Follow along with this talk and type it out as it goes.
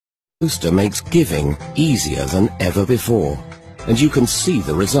poster makes giving easier than ever before, and you can see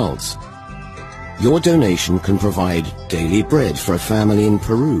the results. Your donation can provide daily bread for a family in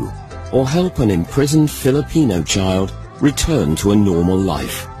Peru, or help an imprisoned Filipino child return to a normal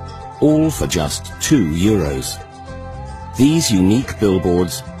life, all for just €2. These unique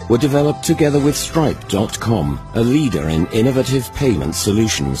billboards were developed together with Stripe.com, a leader in innovative payment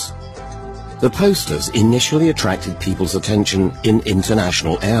solutions. The posters initially attracted people's attention in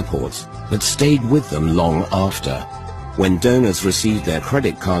international airports, but stayed with them long after. When donors received their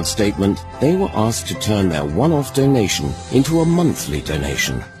credit card statement, they were asked to turn their one-off donation into a monthly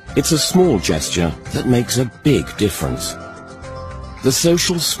donation. It's a small gesture that makes a big difference. The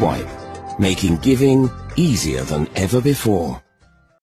social swipe, making giving easier than ever before.